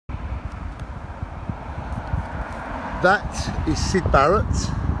That is Syd Barrett.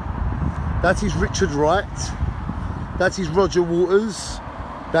 That is Richard Wright. That is Roger Waters.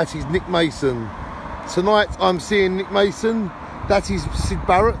 That is Nick Mason. Tonight I'm seeing Nick Mason. That is Syd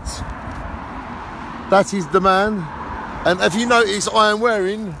Barrett. That is the man. And if you notice, I am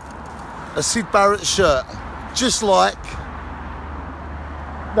wearing a Syd Barrett shirt, just like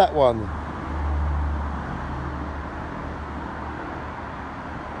that one.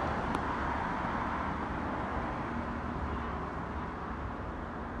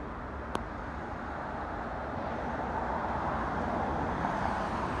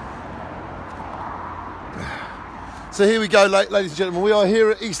 So here we go, ladies and gentlemen. We are here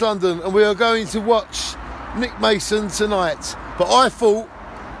at East London and we are going to watch Nick Mason tonight. But I thought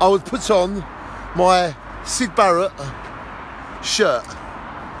I would put on my Syd Barrett shirt.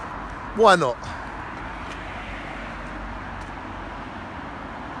 Why not?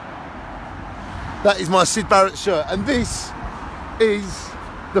 That is my Syd Barrett shirt, and this is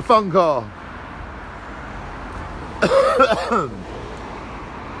the fun car.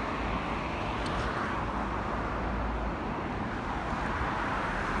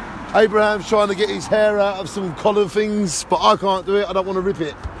 Abraham's trying to get his hair out of some collar things, but I can't do it. I don't want to rip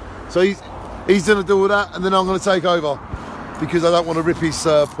it. So he's going to do all that, and then I'm going to take over because I don't want to rip his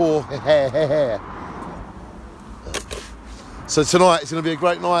poor hair. So tonight it's going to be a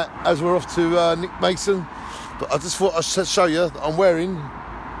great night as we're off to Nick Mason. But I just thought I'd show you that I'm wearing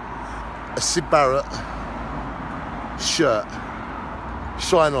a Syd Barrett shirt.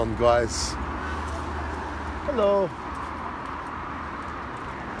 Shine on, guys. Hello.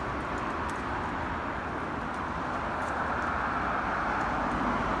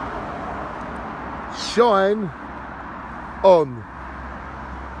 Shine on.